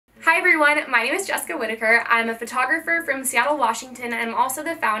Hi everyone, my name is Jessica Whitaker. I'm a photographer from Seattle, Washington, and I'm also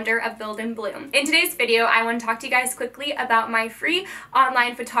the founder of Build and Bloom. In today's video, I want to talk to you guys quickly about my free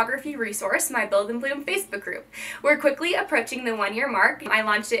online photography resource, my Build and Bloom Facebook group. We're quickly approaching the 1-year mark. I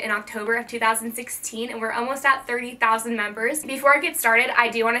launched it in October of 2016 and we're almost at 30,000 members. Before I get started, I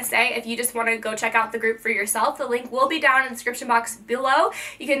do want to say if you just want to go check out the group for yourself, the link will be down in the description box below.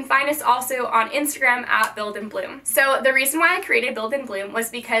 You can find us also on Instagram at Build and Bloom. So the reason why I created Build and Bloom was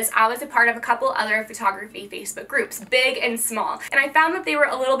because I was a part of a couple other photography Facebook groups, big and small, and I found that they were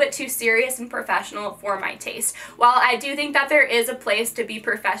a little bit too serious and professional for my taste. While I do think that there is a place to be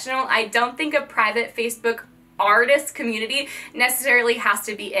professional, I don't think a private Facebook artist community necessarily has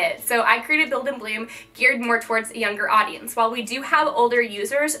to be it. So I created Build and Bloom geared more towards a younger audience. While we do have older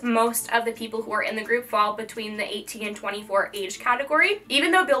users, most of the people who are in the group fall between the 18 and 24 age category.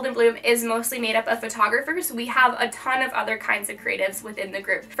 Even though Build and Bloom is mostly made up of photographers, we have a ton of other kinds of creatives within the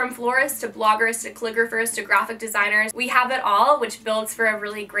group. From florists to bloggers to calligraphers to graphic designers, we have it all, which builds for a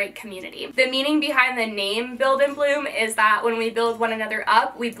really great community. The meaning behind the name Build and Bloom is that when we build one another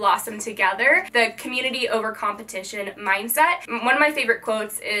up, we blossom together. The community over competition mindset. One of my favorite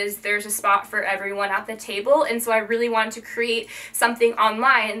quotes is, "There's a spot for everyone at the table," and so I really wanted to create something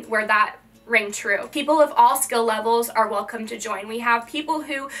online where that ring true. People of all skill levels are welcome to join. We have people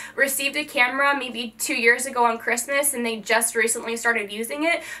who received a camera maybe 2 years ago on Christmas and they just recently started using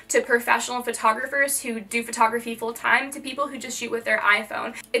it, to professional photographers who do photography full time, to people who just shoot with their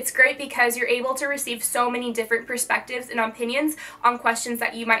iPhone. It's great because you're able to receive so many different perspectives and opinions on questions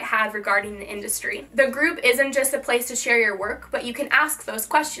that you might have regarding the industry. The group isn't just a place to share your work, but you can ask those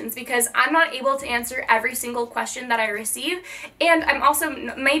questions, because I'm not able to answer every single question that I receive, and I'm also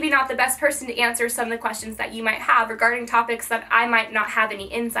maybe not the best person to answer some of the questions that you might have regarding topics that I might not have any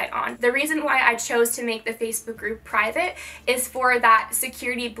insight on. The reason why I chose to make the Facebook group private is for that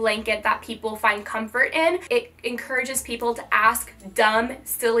security blanket that people find comfort in. It encourages people to ask dumb,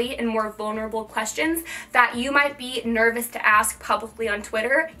 silly, and more vulnerable questions that you might be nervous to ask publicly on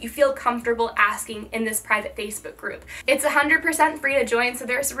Twitter. You feel comfortable asking in this private Facebook group. It's 100% free to join, so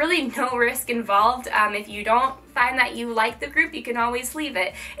there's really no risk involved. If you don't find that you like the group, you can always leave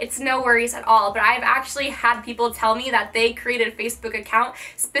it. It's no worries at all, but I've actually had people tell me that they created a Facebook account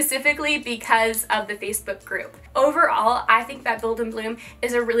specifically because of the Facebook group. Overall, I think that Build and Bloom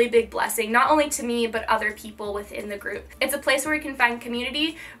is a really big blessing, not only to me, but other people within the group. It's a place where you can find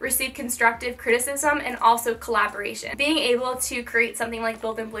community, receive constructive criticism, and also collaboration. Being able to create something like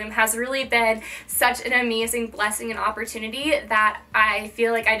Build and Bloom has really been such an amazing blessing and opportunity that I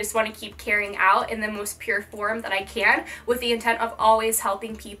feel like I just want to keep carrying out in the most pure form that I can, with the intent of always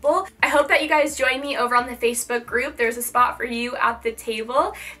helping people. I hope that you guys join me over on the Facebook group. There's a spot for you at the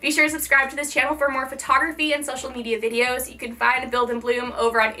table. Be sure to subscribe to this channel for more photography and social media videos. You can find Build and Bloom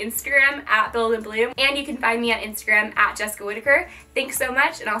over on Instagram at Build and Bloom, and you can find me on Instagram at Jessica Whitaker. Thanks so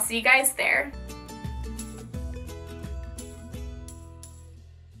much, and I'll see you guys there.